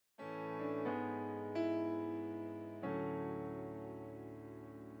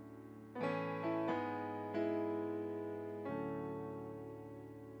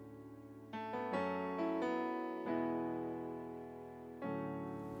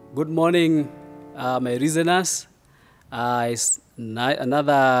Good morning, my listeners. It's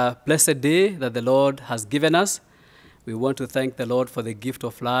another blessed day that the Lord has given us. We want to thank the Lord for the gift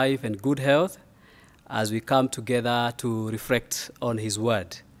of life and good health as we come together to reflect on His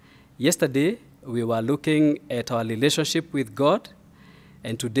Word. Yesterday, we were looking at our relationship with God,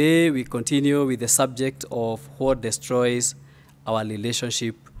 and today we continue with the subject of what destroys our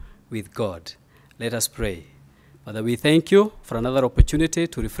relationship with God. Let us pray. Father, we thank you for another opportunity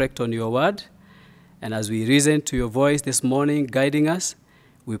to reflect on your word. And as we listen to your voice this morning guiding us,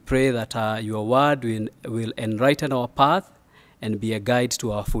 we pray that your word will enlighten our path and be a guide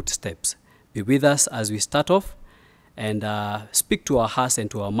to our footsteps. Be with us as we start off and speak to our hearts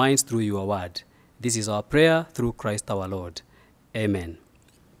and to our minds through your word. This is our prayer through Christ our Lord. Amen.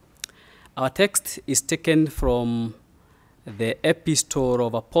 Our text is taken from the epistle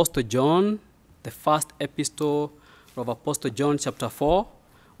of Apostle John, the first epistle of Apostle John chapter 4,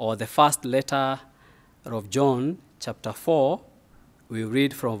 or the first letter of John chapter 4. We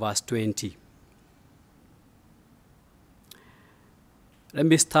read from verse 20. Let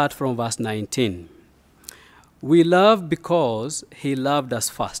me start from verse 19. We love because he loved us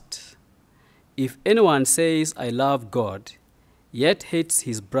first. If anyone says, I love God, yet hates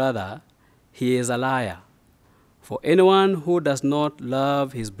his brother, he is a liar. For anyone who does not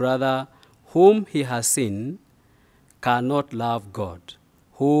love his brother whom he has seen cannot love God,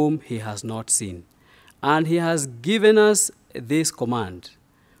 whom he has not seen. And he has given us this command: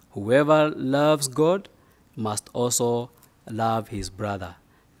 whoever loves God must also love his brother.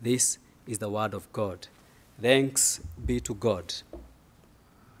 This is the word of God. Thanks be to God.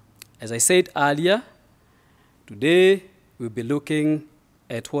 As I said earlier, today we'll be looking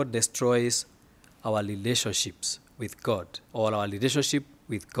at what destroys our relationships with God, or our relationship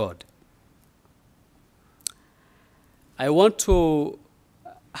with God. I want to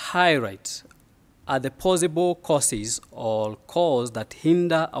highlight the possible causes or cause that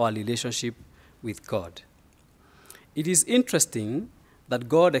hinder our relationship with God. It is interesting that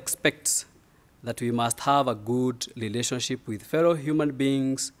God expects that we must have a good relationship with fellow human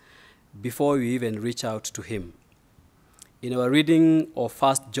beings before we even reach out to Him. In our reading of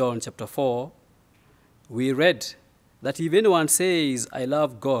 1 John chapter 4, we read that if anyone says, I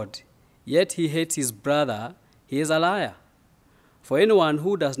love God, yet he hates his brother, he is a liar. For anyone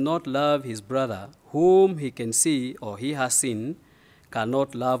who does not love his brother, whom he can see or he has seen,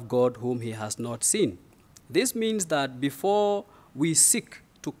 cannot love God whom he has not seen. This means that before we seek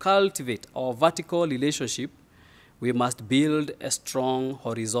to cultivate our vertical relationship, we must build a strong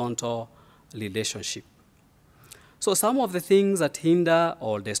horizontal relationship. So some of the things that hinder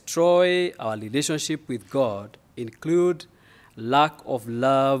or destroy our relationship with God include lack of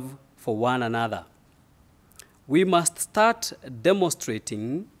love for one another. We must start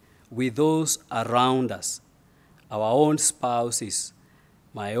demonstrating with those around us, our own spouses,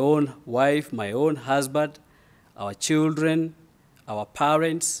 my own wife, my own husband, our children, our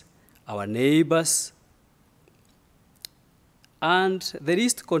parents, our neighbors. And the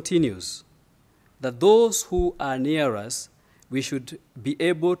list continues, that those who are near us, we should be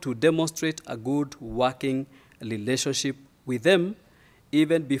able to demonstrate a good working relationship with them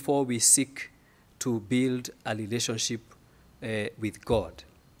even before we seek to build a relationship with God.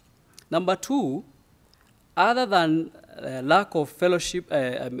 Number two, other than lack of fellowship,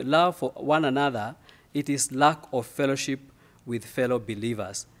 love for one another, it is lack of fellowship with fellow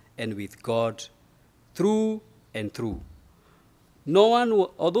believers and with God through and through.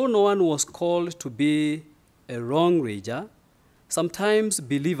 Although no one was called to be a wrong rager, sometimes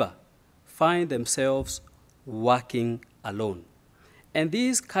believers find themselves working alone. And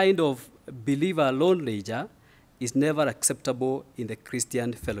this kind of believer lone ranger is never acceptable in the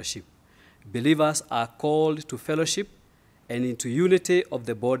Christian fellowship. Believers are called to fellowship and into unity of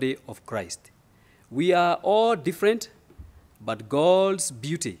the body of Christ. We are all different, but God's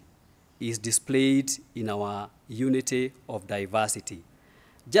beauty is displayed in our unity of diversity.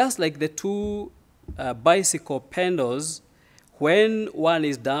 Just like the two bicycle pedals, when one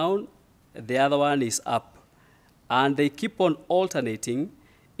is down, the other one is up, and they keep on alternating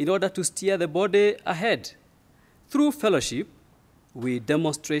in order to steer the body ahead. Through fellowship, we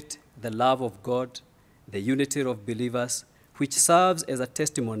demonstrate the love of God, the unity of believers, which serves as a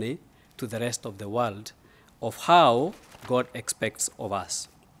testimony to the rest of the world of how God expects of us.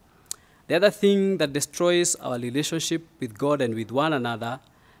 The other thing that destroys our relationship with God and with one another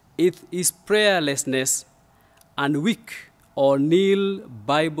is prayerlessness and weak or nil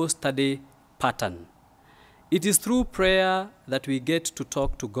Bible study pattern. It is through prayer that we get to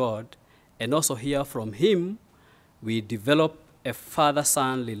talk to God and also hear from Him. We develop a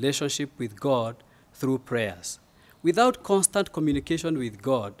father-son relationship with God through prayers. Without constant communication with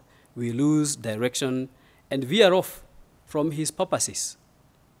God, we lose direction and veer off from His purposes.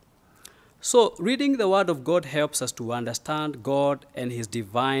 So, reading the Word of God helps us to understand God and His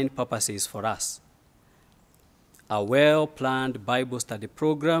divine purposes for us. A well-planned Bible study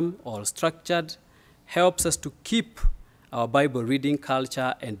program, all structured, helps us to keep our Bible reading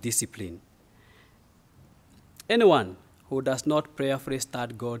culture and discipline. Anyone who does not prayerfully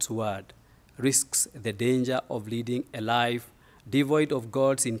start God's Word risks the danger of leading a life devoid of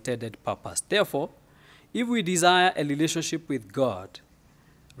God's intended purpose. Therefore, if we desire a relationship with God,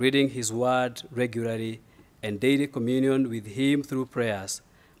 reading His Word regularly and daily communion with Him through prayers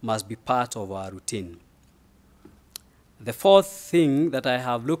must be part of our routine. The fourth thing that I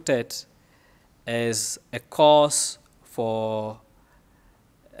have looked at as a cause for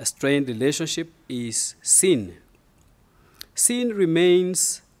a strained relationship is sin. Sin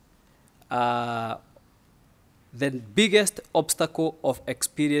remains the biggest obstacle of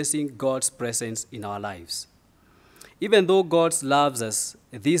experiencing God's presence in our lives. Even though God loves us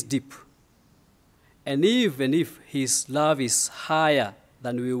this deep, and even if His love is higher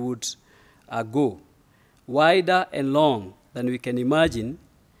than we would go, wider and long than we can imagine,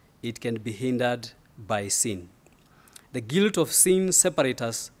 it can be hindered by sin. The guilt of sin separates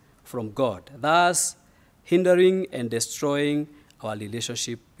us from God, thus hindering and destroying our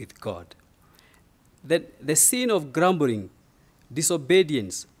relationship with God. The sin of grumbling,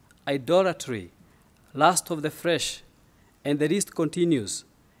 disobedience, idolatry, lust of the flesh, and the list continues.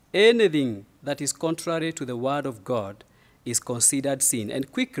 Anything that is contrary to the Word of God is considered sin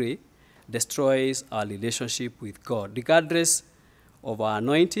and quickly destroys our relationship with God, regardless of our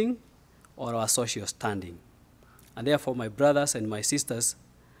anointing or our social standing. And therefore, my brothers and my sisters,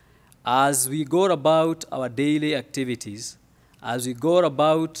 as we go about our daily activities, as we go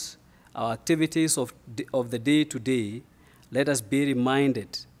about our activities of the day to day, let us be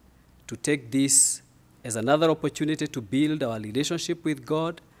reminded to take this as another opportunity to build our relationship with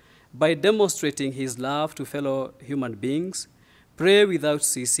God by demonstrating His love to fellow human beings, pray without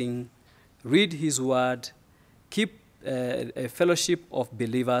ceasing, read His Word, keep a fellowship of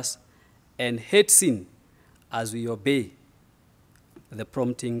believers, and hate sin as we obey the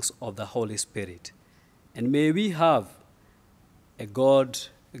promptings of the Holy Spirit. And may we have a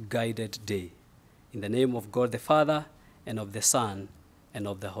God-guided day. In the name of God the Father, and of the Son, and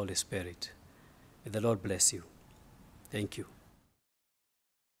of the Holy Spirit. May the Lord bless you. Thank you.